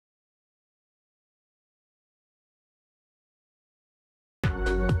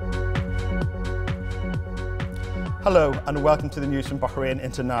Hello and welcome to the news from Bahrain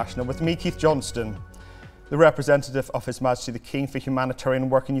International with me, Keith Johnston. The representative of His Majesty the King for Humanitarian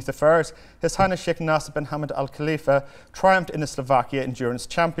Work and Youth Affairs, His Highness Sheikh Nasser bin Hamad Al Khalifa, triumphed in the Slovakia Endurance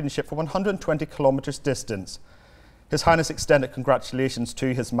Championship for 120 kilometres distance. His Highness extended congratulations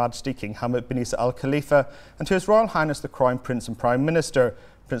to His Majesty King Hamad bin Isa Al Khalifa and to His Royal Highness the Crown Prince and Prime Minister,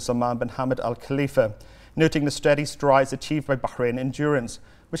 Prince Salman bin Hamad Al Khalifa, noting the steady strides achieved by Bahrain Endurance,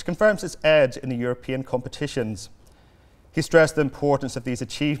 which confirms its edge in the European competitions. He stressed the importance of these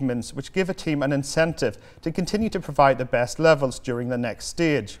achievements, which give a team an incentive to continue to provide the best levels during the next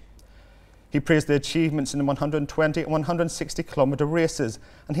stage. He praised the achievements in the 120 and 160 kilometre races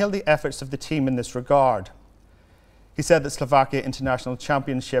and hailed the efforts of the team in this regard. He said that Slovakia International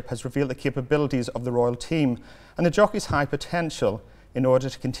Championship has revealed the capabilities of the royal team and the jockey's high potential in order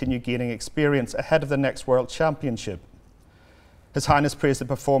to continue gaining experience ahead of the next World Championship. His Highness praised the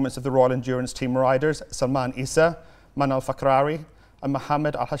performance of the Royal Endurance Team riders Salman Isa, Manal Fakrari and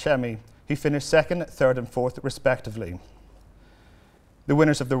Mohammed Al-Hashemi, who finished second, third and fourth respectively. The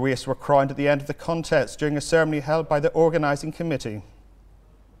winners of the race were crowned at the end of the contest during a ceremony held by the organising committee.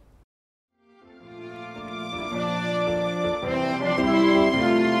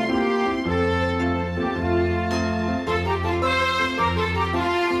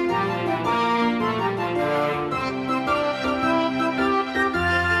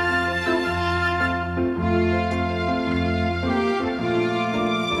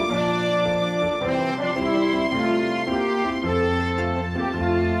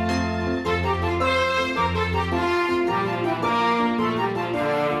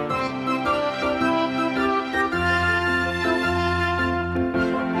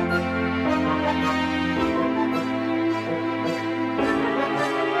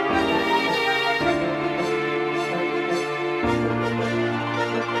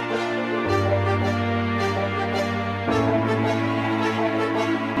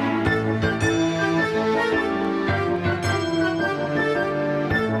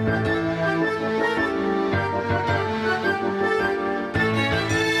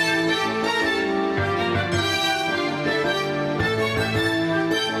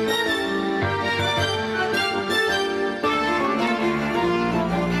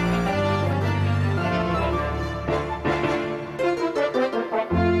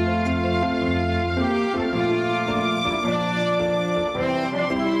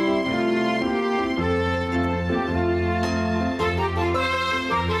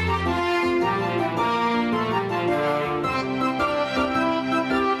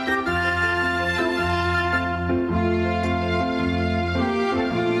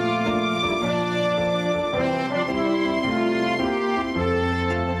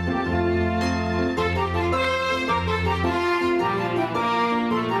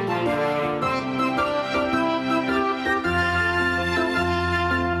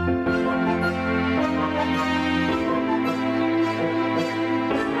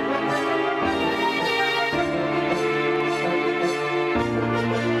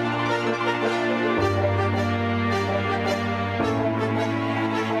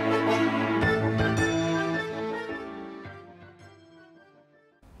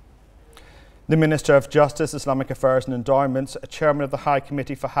 The Minister of Justice, Islamic Affairs and Endowments, Chairman of the High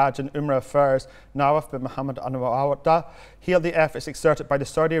Committee for Hajj and Umrah Affairs, Nawaf bin Muhammad Anwar, hailed the efforts exerted by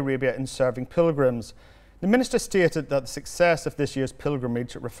Saudi Arabia in serving pilgrims. The Minister stated that the success of this year's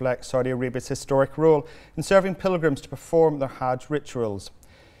pilgrimage reflects Saudi Arabia's historic role in serving pilgrims to perform their Hajj rituals.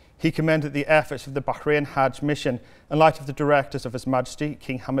 He commended the efforts of the Bahrain Hajj mission in light of the directives of His Majesty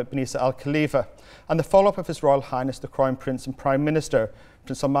King Hamad bin Isa Al Khalifa and the follow-up of His Royal Highness the Crown Prince and Prime Minister,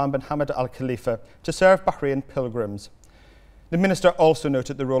 Prince Salman bin Hamad Al Khalifa, to serve Bahrain pilgrims. The Minister also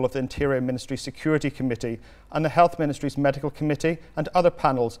noted the role of the Interior Ministry Security Committee and the Health Ministry's Medical Committee and other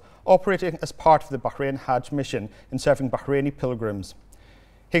panels operating as part of the Bahrain Hajj mission in serving Bahraini pilgrims.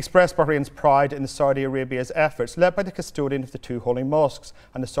 He expressed Bahrain's pride in the Saudi Arabia's efforts, led by the custodian of the two holy mosques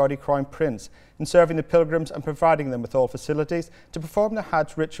and the Saudi Crown Prince, in serving the pilgrims and providing them with all facilities to perform their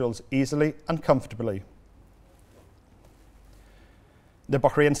Hajj rituals easily and comfortably. The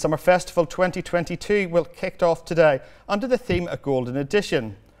Bahrain Summer Festival 2022 will kick off today under the theme A Golden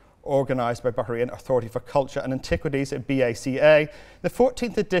Edition. Organised by Bahrain Authority for Culture and Antiquities at BACA, the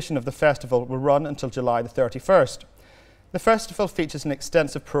 14th edition of the festival will run until July the 31st. The festival features an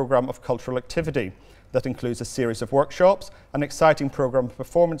extensive programme of cultural activity that includes a series of workshops, an exciting programme of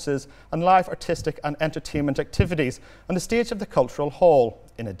performances and live artistic and entertainment activities on the stage of the Cultural Hall,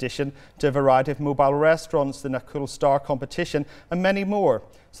 in addition to a variety of mobile restaurants, the Nakul Star competition and many more,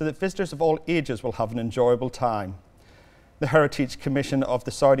 so that visitors of all ages will have an enjoyable time. The Heritage Commission of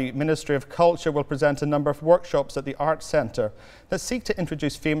the Saudi Ministry of Culture will present a number of workshops at the Arts Centre that seek to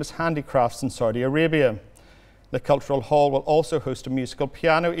introduce famous handicrafts in Saudi Arabia. The Cultural Hall will also host a musical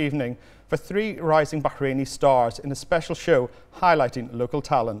piano evening for 3 rising Bahraini stars in a special show highlighting local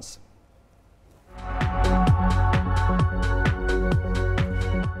talents.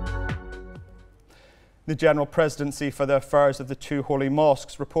 The General Presidency for the Affairs of the 2 Holy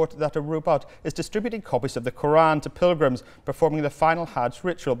Mosques reported that a robot is distributing copies of the Quran to pilgrims performing the final Hajj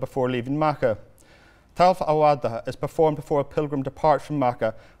ritual before leaving Mecca. Tawaf al-Wada is performed before a pilgrim departs from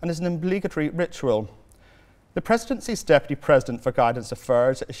Mecca and is an obligatory ritual. The Presidency's Deputy President for Guidance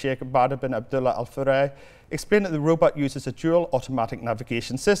Affairs, Sheikh Badr bin Abdullah Al-Furay, explained that the robot uses a dual automatic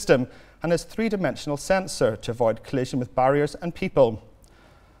navigation system and has 3-dimensional sensor to avoid collision with barriers and people.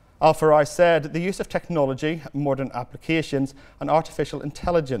 Al-Furay said the use of technology, modern applications and artificial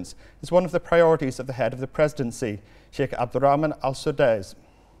intelligence is one of the priorities of the head of the Presidency, Sheikh Abdurrahman Al-Sudais.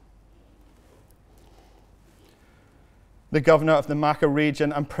 The Governor of the Mecca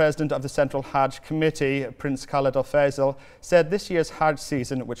region and President of the Central Hajj Committee, Prince Khalid Al-Faisal, said this year's Hajj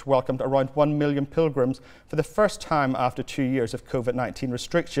season, which welcomed around 1 million pilgrims for the first time after 2 years of COVID-19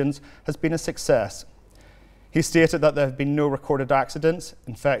 restrictions, has been a success. He stated that there have been no recorded accidents,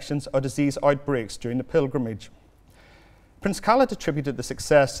 infections or disease outbreaks during the pilgrimage. Prince Khalid attributed the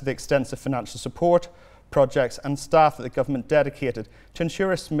success to the extensive financial support, projects and staff that the government dedicated to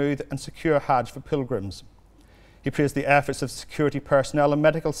ensure a smooth and secure Hajj for pilgrims. He praised the efforts of security personnel and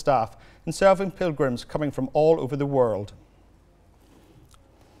medical staff in serving pilgrims coming from all over the world.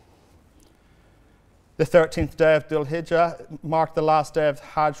 The 13th day of Dhul Hijjah marked the last day of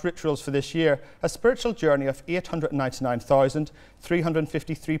Hajj rituals for this year, a spiritual journey of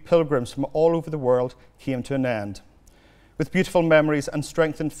 899,353 pilgrims from all over the world came to an end. With beautiful memories and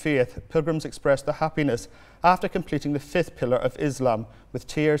strengthened faith, pilgrims expressed their happiness after completing the 5th pillar of Islam with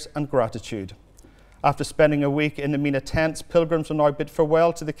tears and gratitude. After spending a week in the Mina tents, pilgrims will now bid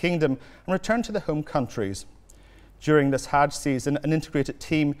farewell to the kingdom and return to their home countries. During this Hajj season, an integrated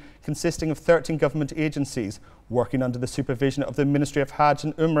team consisting of 13 government agencies working under the supervision of the Ministry of Hajj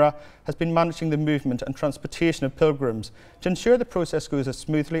and Umrah has been managing the movement and transportation of pilgrims to ensure the process goes as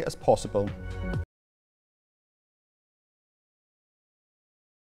smoothly as possible.